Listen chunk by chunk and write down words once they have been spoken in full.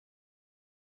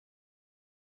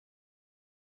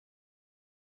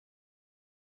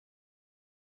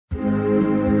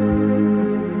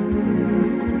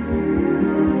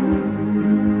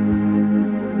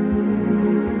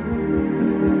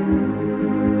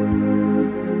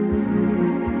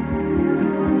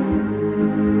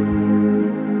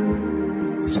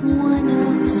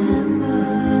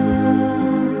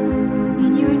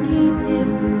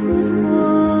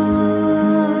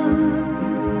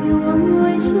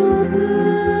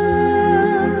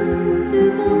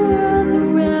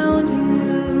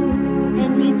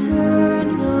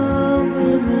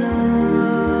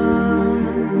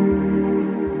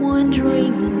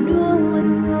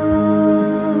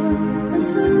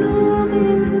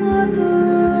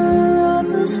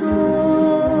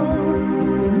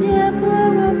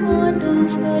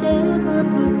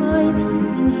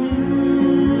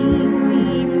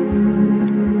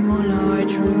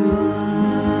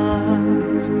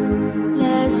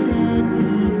Blessed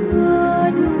be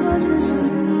God who loves us so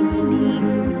dearly.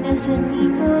 Blessed be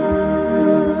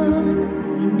God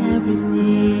in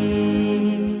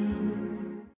everything.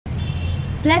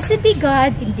 Blessed be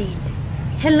God indeed.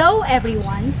 Hello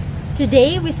everyone.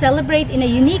 Today we celebrate in a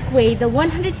unique way the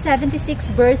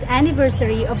 176th birth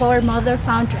anniversary of our Mother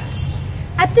Foundress.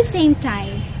 At the same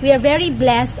time, we are very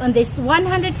blessed on this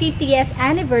 150th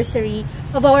anniversary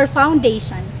of our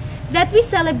foundation that we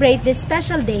celebrate this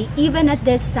special day even at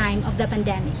this time of the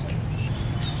pandemic.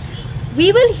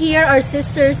 We will hear our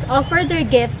sisters offer their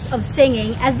gifts of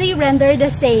singing as they render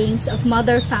the sayings of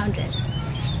Mother Foundress.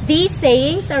 These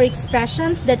sayings are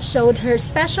expressions that showed her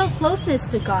special closeness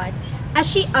to God as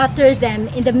she uttered them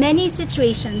in the many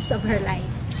situations of her life.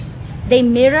 They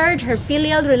mirrored her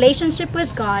filial relationship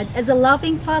with God as a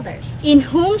loving Father, in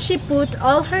whom she put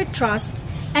all her trust,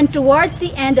 and towards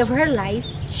the end of her life,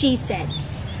 she said,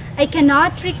 "I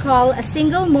cannot recall a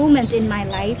single moment in my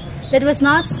life that was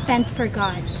not spent for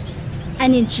God."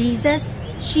 And in Jesus,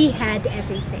 she had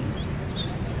everything.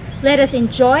 Let us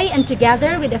enjoy, and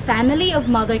together with the family of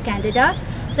Mother Candida,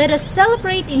 let us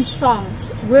celebrate in songs,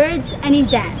 words, and in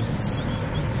dance.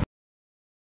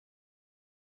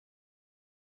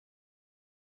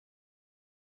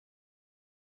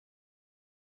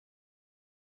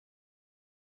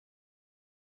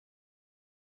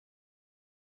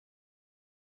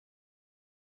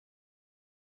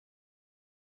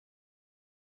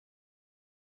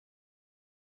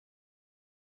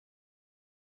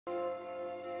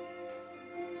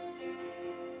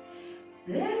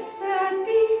 Blessed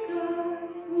be God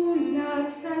who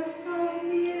loves us so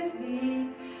dearly.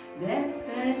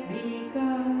 Blessed be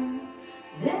God.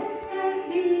 Blessed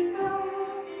be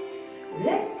God.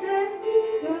 Blessed be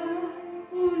God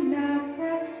who loves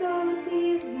us so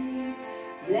dearly.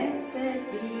 Blessed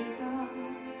be God.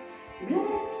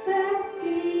 Blessed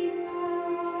be God.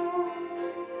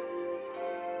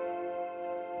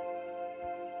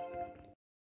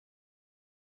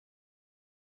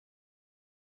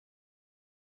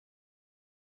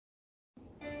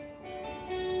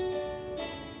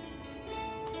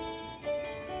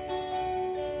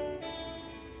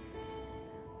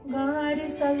 God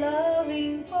is a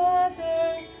loving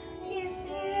Father, in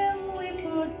Him we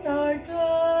put our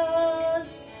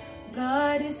trust.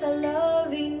 God is a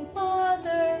loving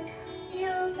Father,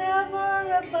 He'll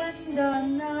never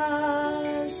abandon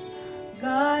us.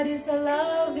 God is a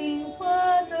loving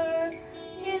Father,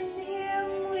 in Him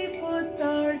we put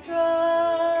our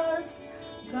trust.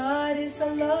 God is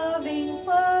a loving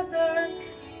Father,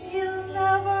 He'll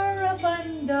never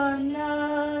abandon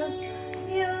us.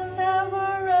 He'll never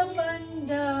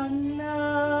abandon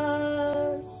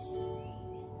us.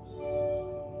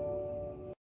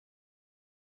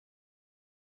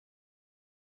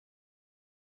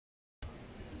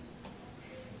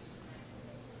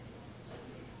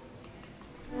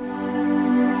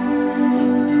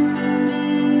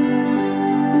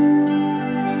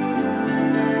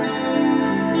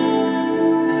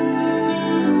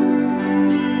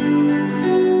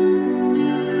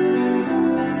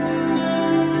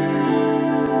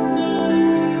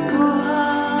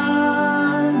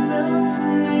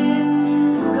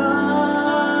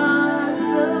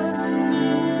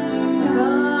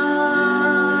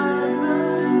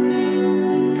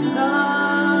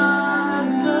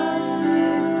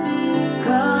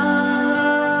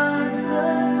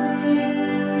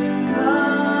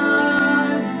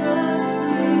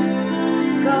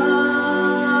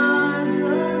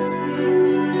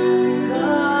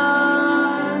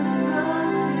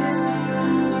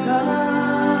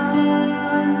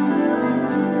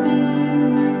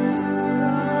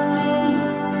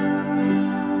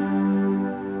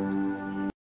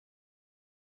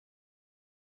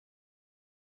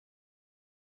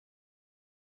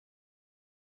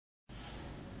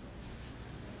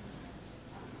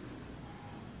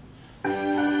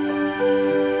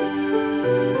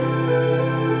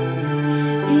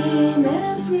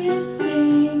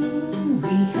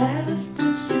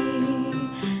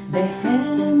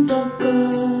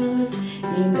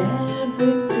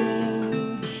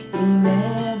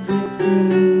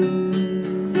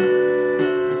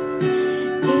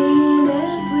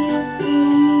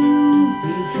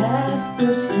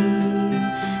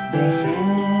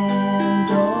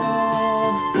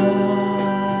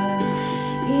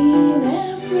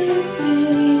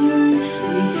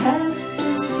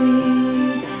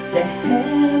 The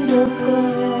hand of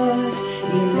God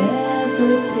in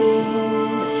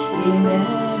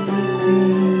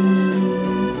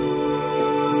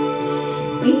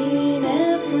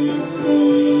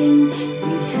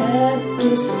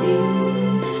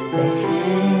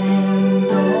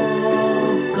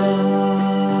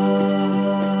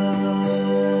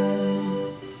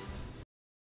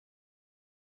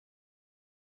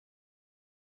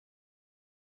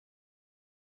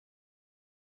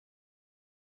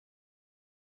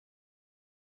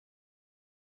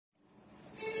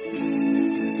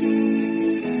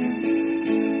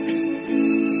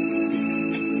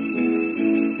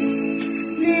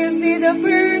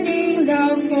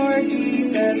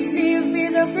Jesus. Live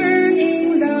with a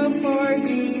burning love for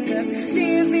Jesus.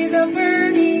 Live with a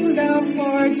burning love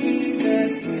for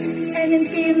Jesus. And in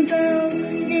Him down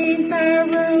the entire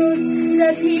world,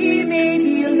 that He may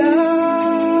be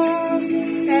loved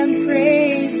and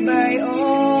praised by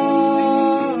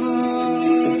all.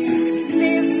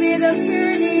 Live with a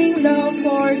burning love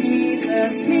for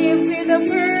Jesus. Live with a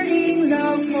burning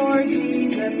love for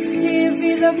Jesus. Live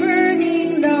with a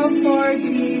burning love for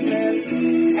Jesus.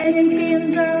 And in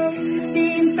Him down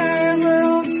the entire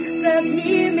world, that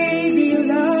He may be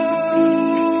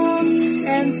loved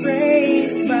and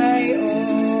praised by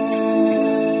all.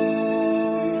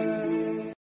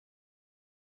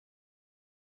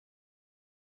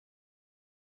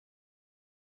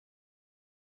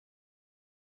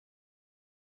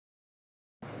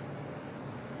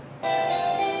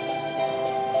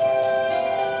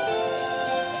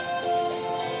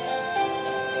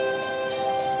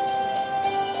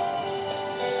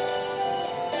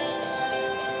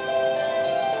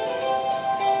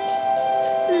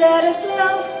 Let us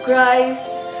love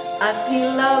Christ as He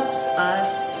loves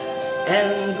us,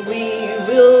 and we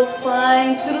will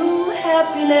find true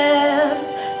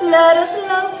happiness. Let us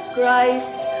love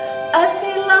Christ as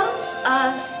He loves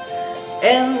us,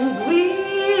 and we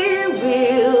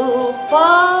will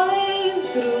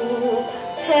find true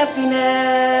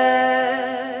happiness.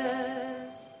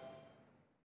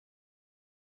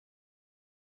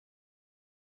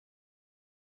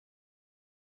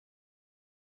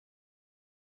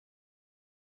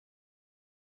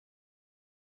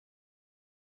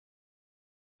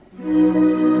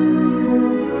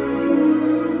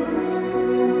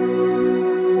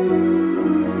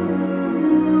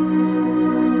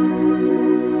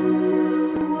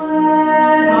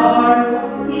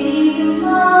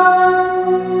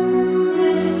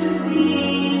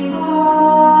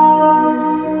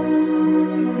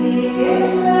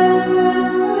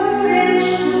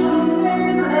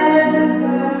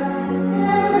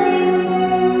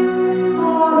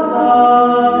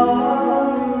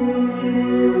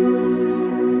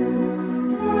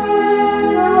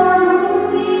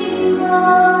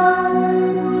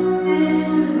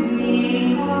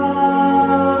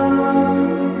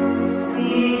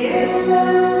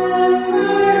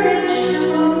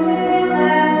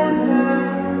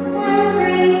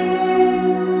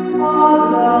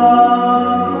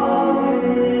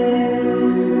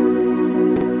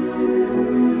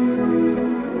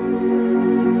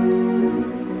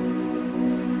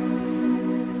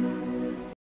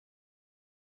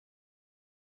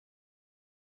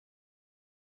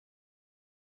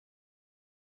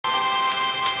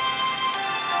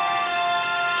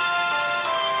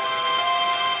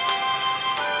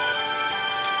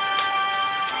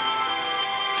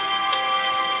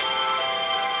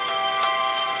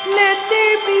 Let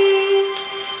there be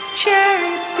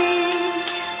charity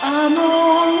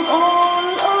among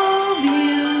all of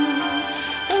you,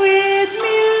 with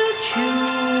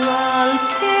mutual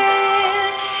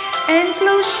care and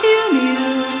close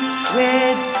union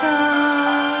with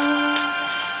God.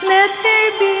 Let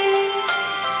there be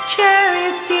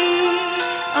charity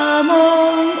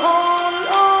among all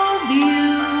of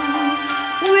you,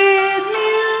 with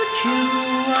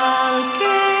mutual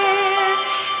care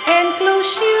and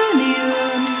close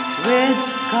union with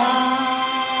God.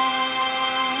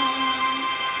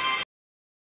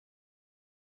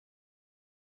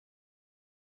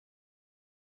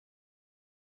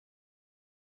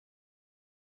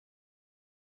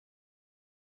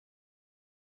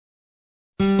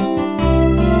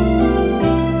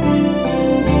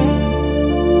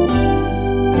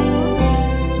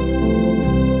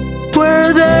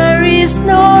 Where there is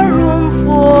no room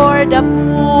for the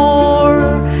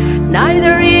poor,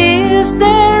 neither is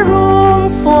there room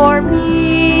for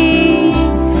me.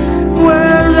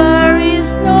 Where there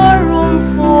is no room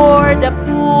for the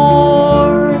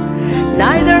poor,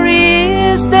 neither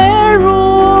is there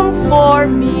room for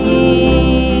me.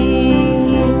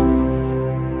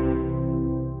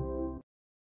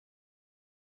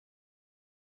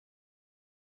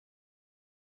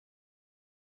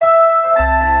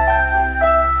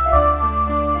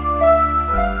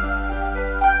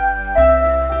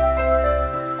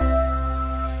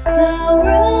 The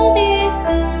world is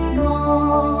too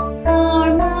small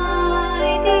for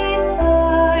my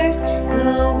desires.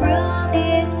 The world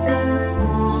is too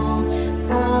small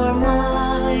for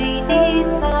my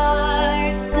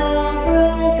desires. The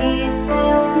world is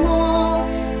too small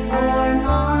for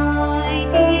my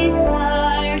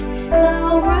desires.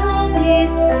 The world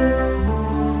is too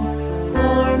small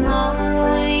for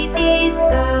my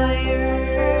desires.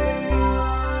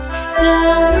 The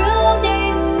world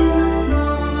is too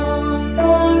small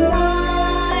for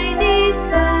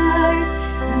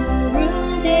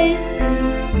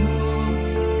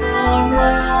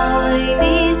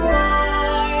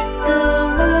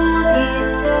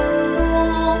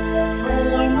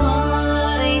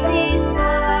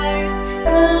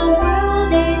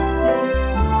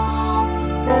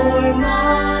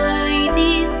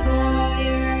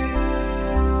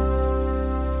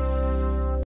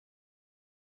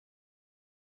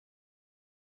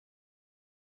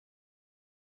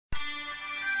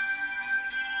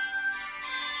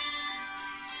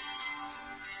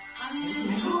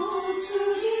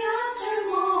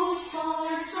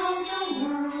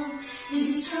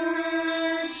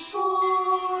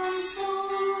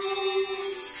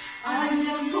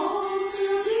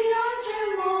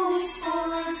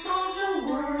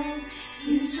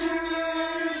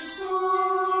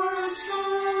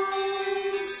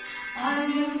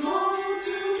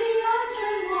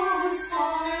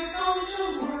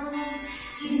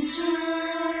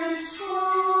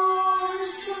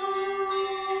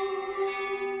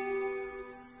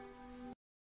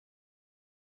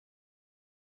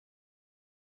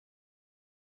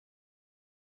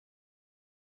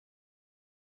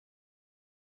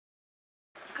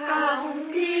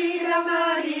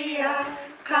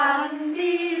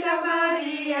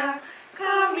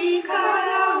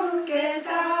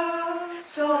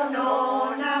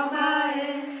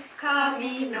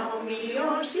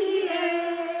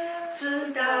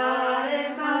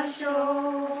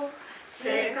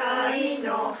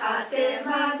て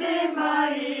まで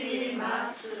参り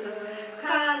ます。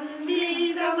カンデ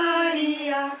ィダマ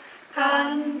リア、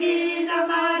カンディダ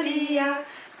マリア、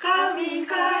神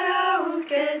から受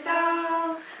けた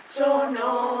そ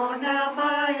の名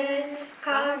前、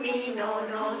神の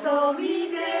望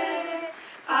みで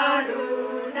あ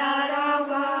るなら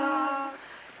ば、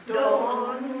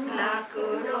どんな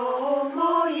苦労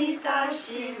もいた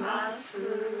します。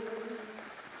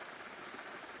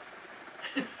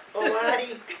終わ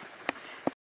り。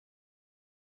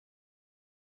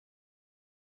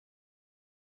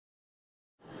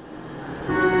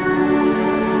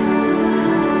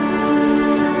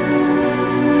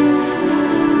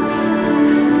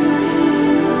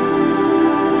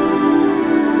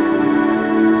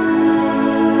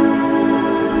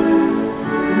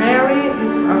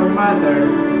Mother,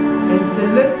 and she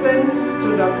listens to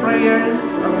the prayers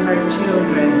of her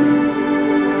children.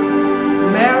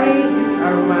 Mary is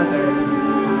our mother.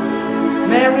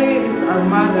 Mary is our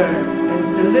mother, and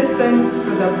she listens to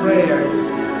the prayers.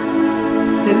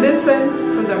 She listens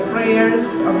to the prayers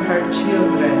of her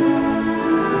children.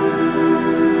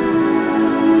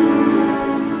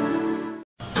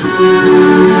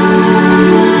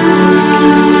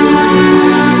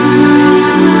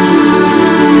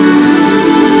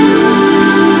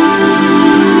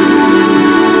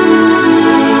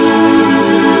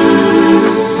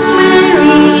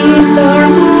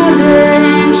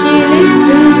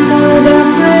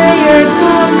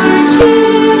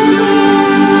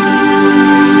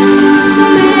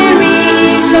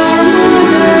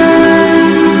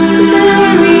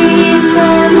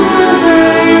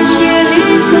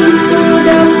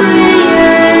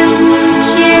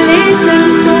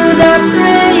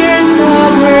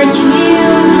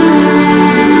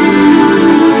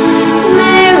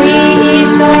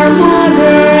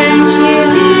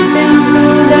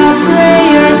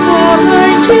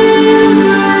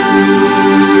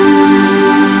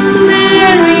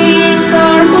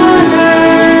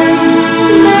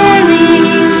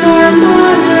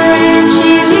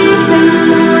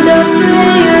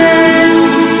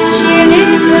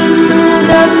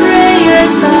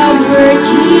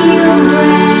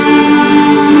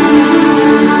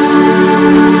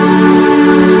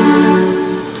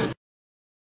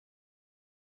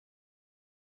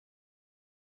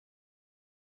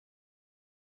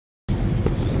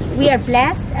 We are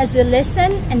blessed as we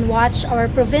listen and watch our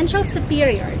Provincial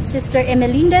Superior, Sister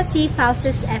Emelinda C.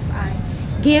 Falses F.I.,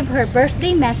 give her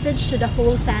birthday message to the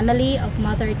whole family of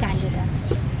Mother Candida.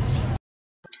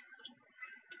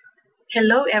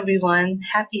 Hello everyone,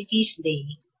 happy feast day.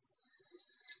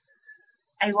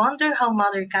 I wonder how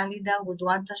Mother Candida would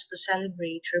want us to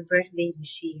celebrate her birthday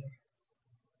this year.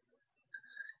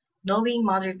 Knowing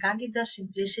Mother Candida's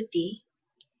simplicity,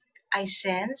 I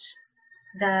sense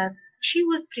that she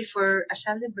would prefer a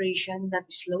celebration that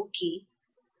is low-key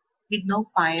with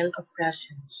no pile of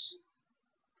presents.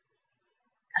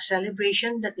 A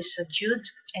celebration that is subdued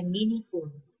and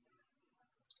meaningful,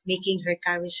 making her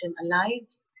charism alive,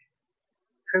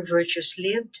 her virtues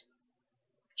lived,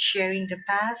 sharing the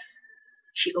path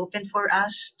she opened for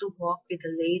us to walk with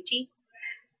the laity,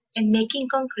 and making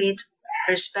concrete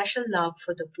her special love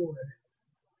for the poor.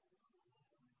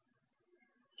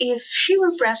 If she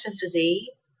were present today,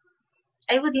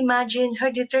 I would imagine her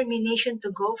determination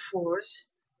to go forth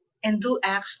and do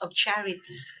acts of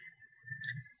charity.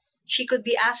 She could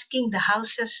be asking the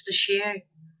houses to share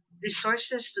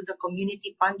resources to the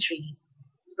community pantry,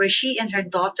 where she and her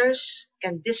daughters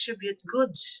can distribute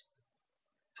goods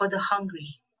for the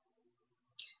hungry.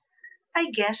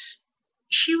 I guess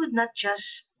she would not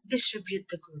just distribute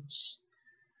the goods,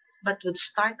 but would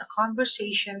start a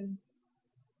conversation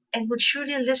and would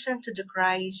surely listen to the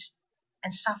cries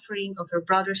and suffering of her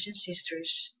brothers and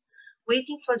sisters,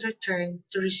 waiting for their turn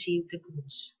to receive the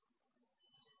goods.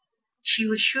 She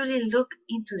would surely look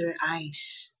into their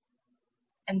eyes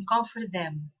and comfort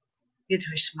them with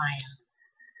her smile.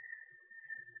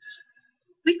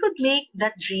 We could make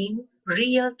that dream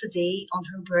real today on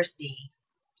her birthday,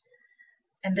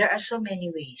 and there are so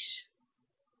many ways.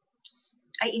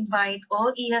 I invite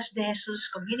all Hijas de Jesus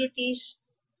communities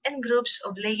and groups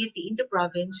of laity in the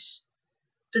province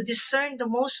to discern the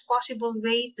most possible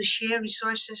way to share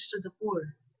resources to the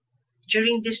poor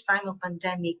during this time of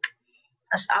pandemic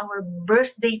as our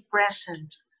birthday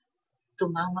present to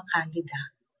Mama Candida.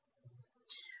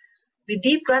 With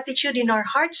deep gratitude in our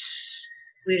hearts,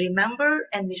 we remember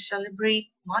and we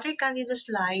celebrate Mother Candida's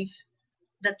life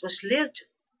that was lived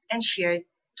and shared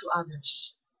to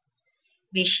others.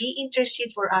 May she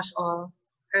intercede for us all,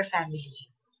 her family.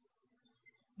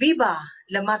 Viva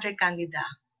la Madre Candida!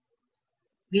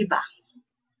 Viva!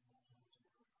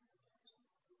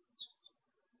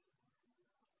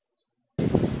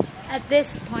 At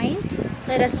this point,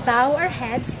 let us bow our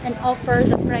heads and offer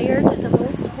the prayer to the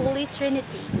Most Holy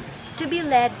Trinity, to be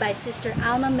led by Sister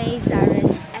Alma May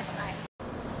Zares, F.I.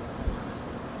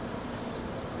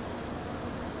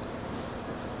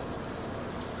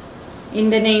 In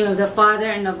the name of the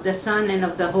Father, and of the Son, and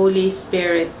of the Holy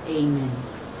Spirit. Amen.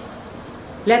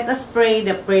 Let us pray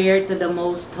the prayer to the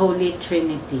Most Holy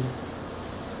Trinity.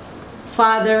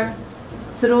 Father,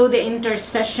 through the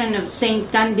intercession of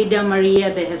Saint Candida Maria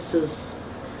de Jesus,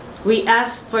 we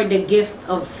ask for the gift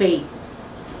of faith,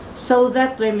 so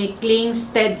that we may cling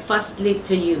steadfastly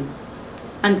to you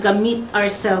and commit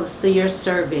ourselves to your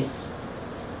service.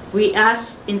 We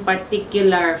ask in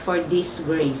particular for this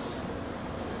grace,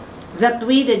 that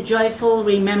we, the joyful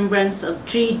remembrance of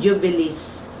 3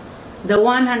 Jubilees, the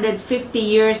 150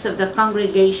 years of the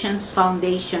Congregation's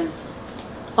foundation,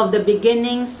 of the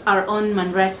beginnings our own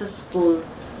Manresa School,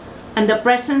 and the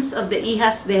presence of the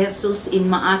Hijas de Jesus in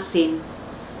Maasin,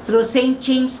 through St.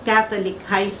 James Catholic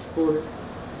High School,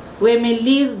 we may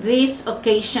live these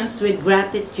occasions with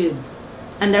gratitude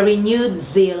and a renewed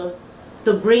zeal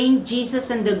to bring Jesus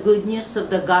and the good news of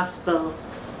the gospel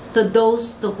to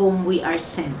those to whom we are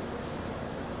sent.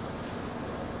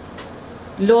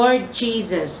 Lord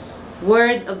Jesus,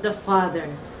 Word of the Father,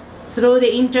 through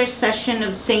the intercession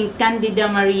of Saint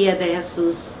Candida Maria de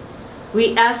Jesus,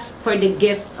 we ask for the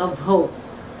gift of hope,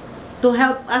 to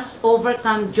help us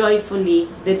overcome joyfully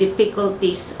the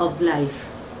difficulties of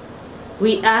life.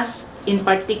 We ask in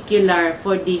particular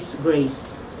for this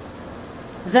grace,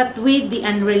 that with the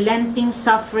unrelenting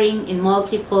suffering in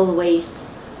multiple ways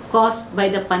caused by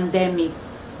the pandemic,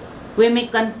 we may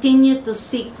continue to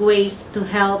seek ways to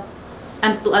help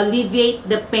and to alleviate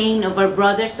the pain of our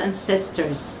brothers and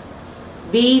sisters,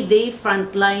 be they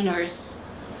frontliners,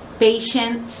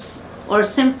 patients, or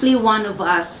simply one of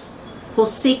us who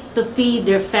seek to feed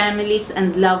their families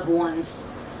and loved ones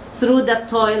through the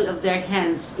toil of their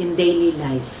hands in daily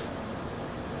life.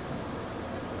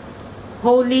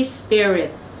 Holy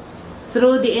Spirit,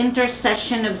 through the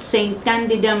intercession of Saint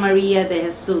Candida Maria de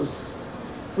Jesus,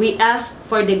 we ask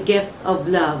for the gift of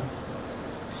love,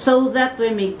 so that we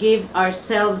may give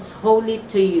ourselves wholly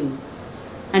to you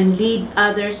and lead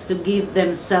others to give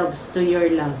themselves to your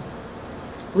love.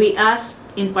 We ask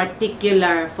in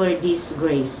particular for this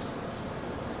grace,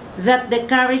 that the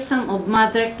charism of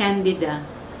Mother Candida,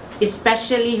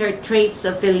 especially her traits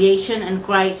of filiation and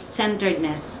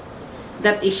Christ-centeredness,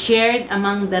 that is shared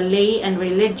among the lay and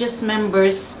religious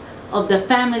members of the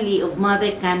family of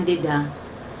Mother Candida,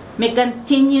 may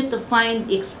continue to find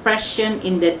expression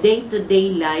in the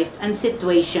day-to-day life and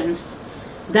situations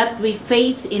that we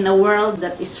face in a world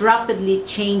that is rapidly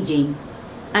changing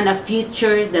and a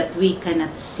future that we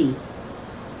cannot see.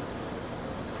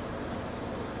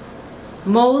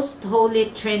 Most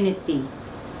Holy Trinity,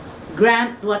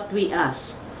 grant what we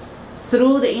ask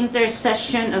through the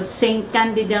intercession of Saint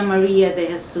Candida Maria de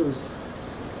Jesus,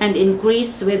 and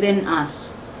increase within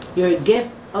us your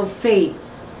gift of faith,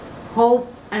 hope,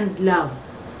 and love,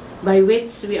 by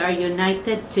which we are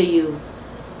united to you.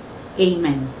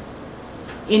 Amen.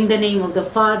 In the name of the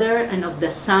Father, and of the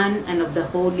Son, and of the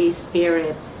Holy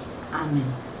Spirit.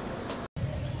 Amen.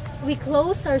 We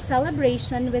close our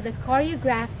celebration with a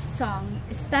choreographed song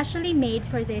especially made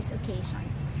for this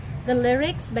occasion. The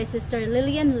lyrics by Sister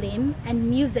Lillian Lim and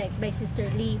music by Sister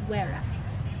Lee Wera,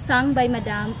 sung by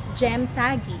Madame Jem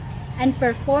Tagi and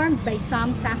performed by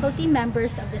some faculty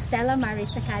members of the Stella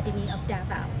Maris Academy of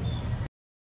Davao.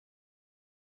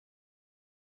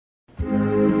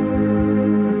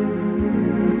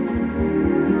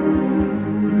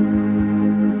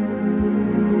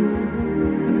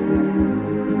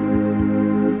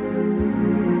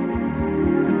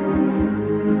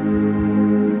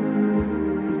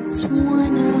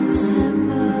 Juana,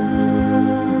 Josefa,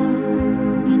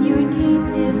 in your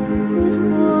native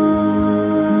Guipúzcoa,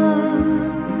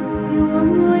 your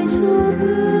voice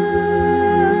open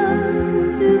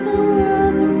to the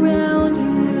world around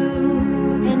you,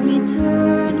 and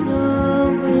return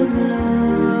love with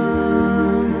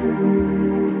love.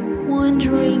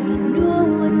 Wondering you know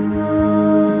what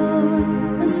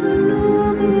God, as a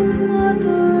loving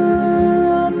Father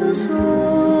of us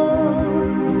all,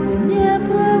 who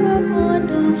never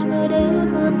abundance but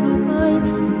ever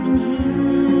provides, in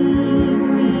Him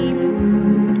we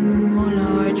put all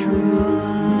our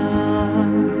trust.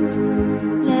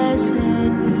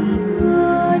 Blessed be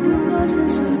God who loves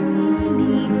us so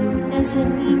dearly. Blessed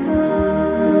be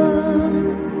God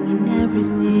in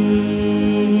everything.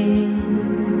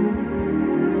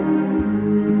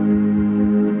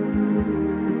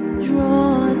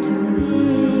 Drawn to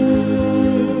Him,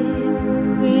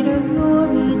 greater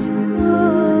glory to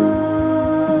God.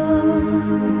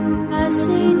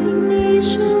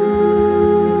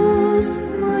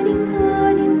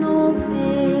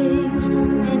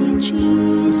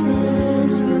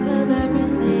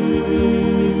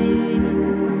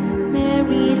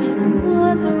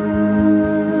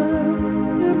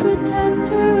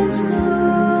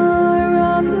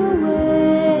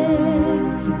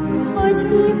 heart's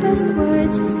deepest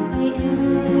words, I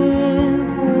am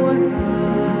for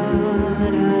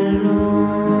God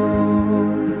alone.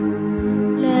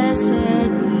 Blessed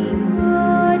be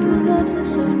God who loves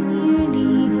us so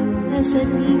dearly.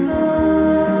 Blessed be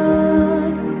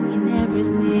God in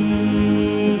everything.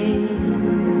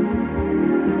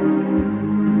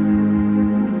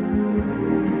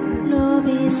 Love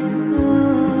isn't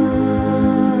love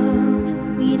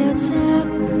without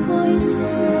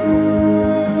sacrifices.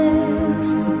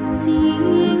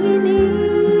 Seeing in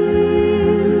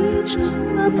each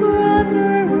a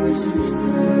brother or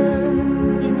sister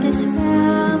in this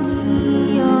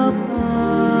family of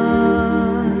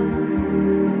God,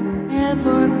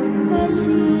 ever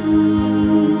confessing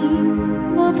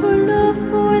of her love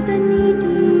for the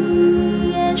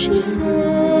needy. And she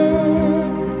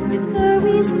said, with her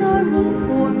is no room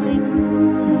for my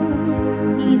poor,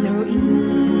 neither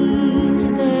is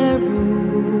there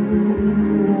room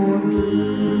for me.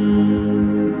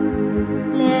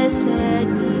 Blessed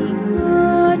be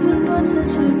God who loves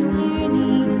us so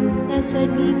dearly. Blessed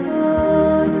be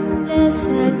God,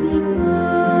 blessed be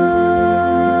God.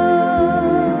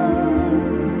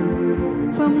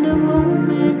 From the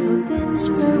moment of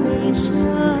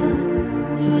inspiration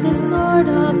to the start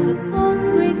of the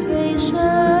congregation,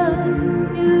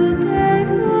 you gave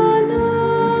your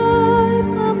life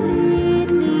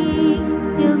completely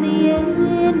till the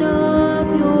end of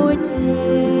your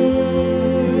days.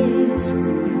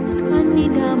 As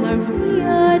Candida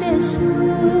Maria de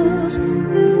Jesus,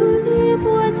 you live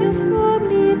what you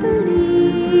firmly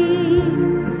believe.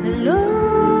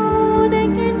 Alone I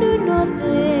can do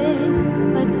nothing,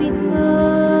 but with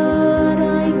God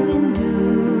I can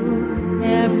do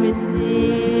everything.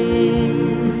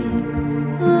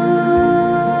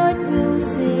 God will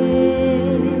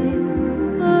save,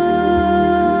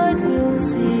 God will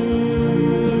save.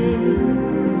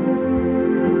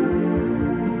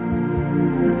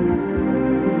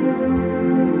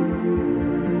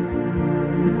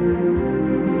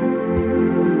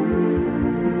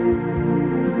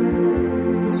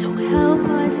 So help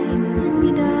us in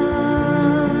Candida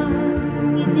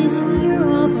in this year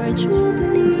of our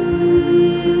Jubilee,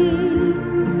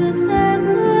 to thank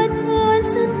God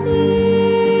constantly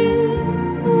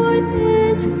for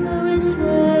this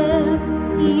carousel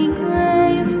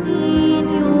engraved in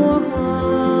your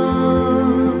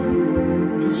heart.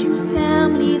 As your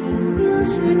family fulfills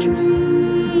your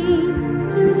dream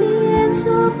to the ends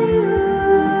of the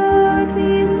earth,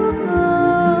 we will go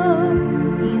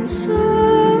in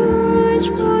search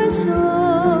for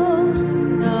souls.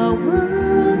 The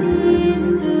world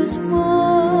is too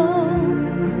small.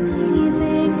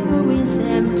 Living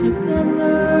charism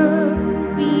together,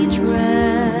 we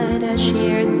tread a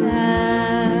shared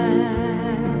path.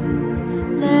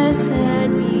 Blessed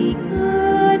be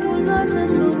God who loves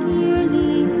us so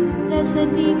dearly. Blessed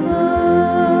be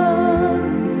God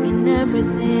in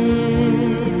everything.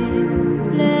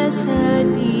 Blessed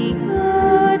be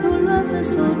God who loves us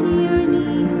so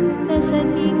dearly. Blessed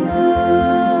be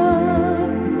God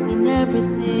in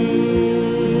everything.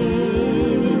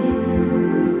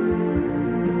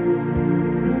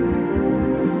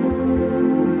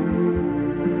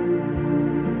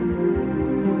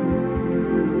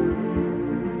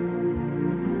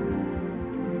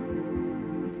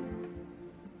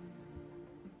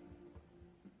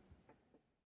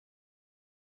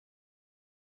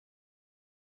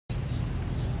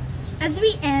 As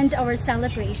we end our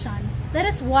celebration, let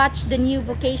us watch the new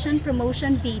vocation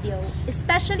promotion video,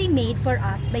 especially made for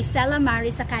us by Stella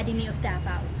Maris Academy of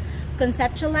Davao,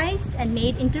 conceptualized and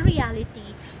made into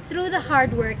reality through the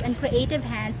hard work and creative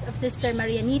hands of Sister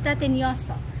Marianita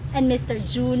Tenyoso and Mr.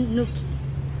 June Nuki.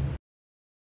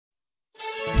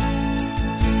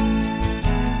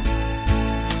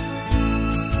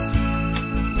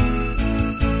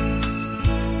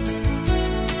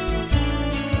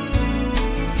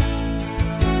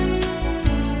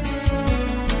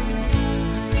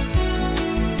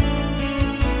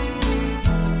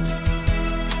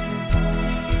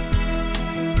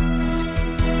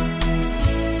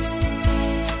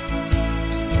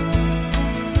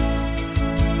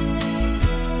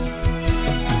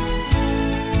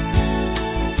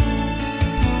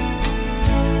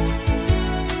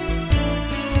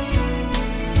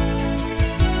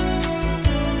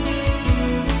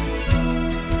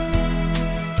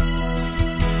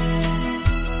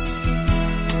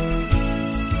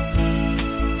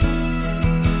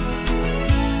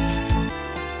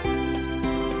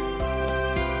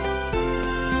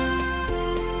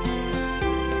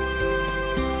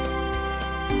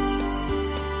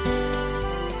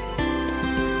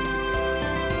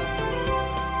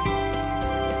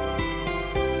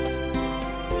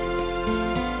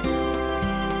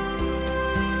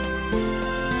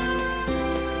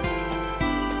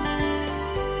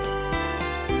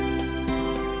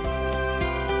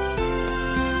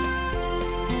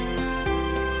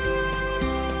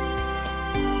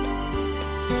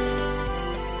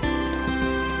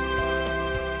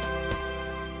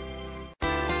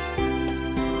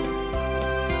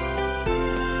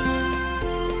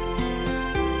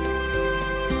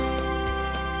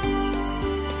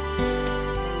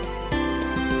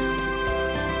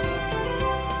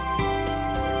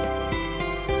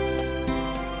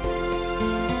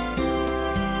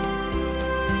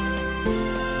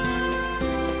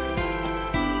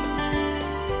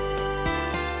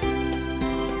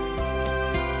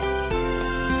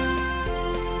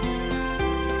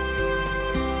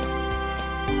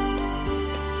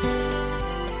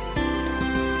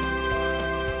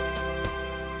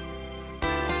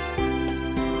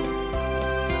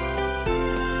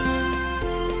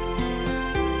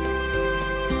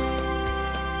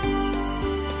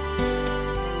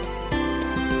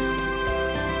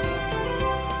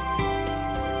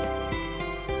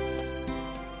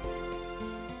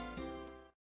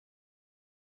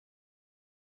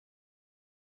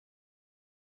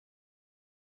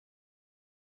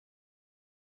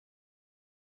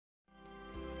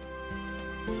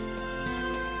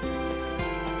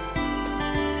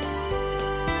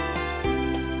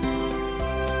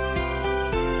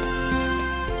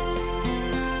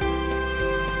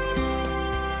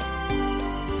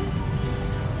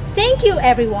 Thank you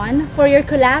everyone for your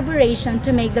collaboration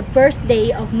to make the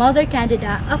birthday of Mother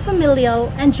Candida a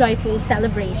familial and joyful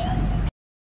celebration.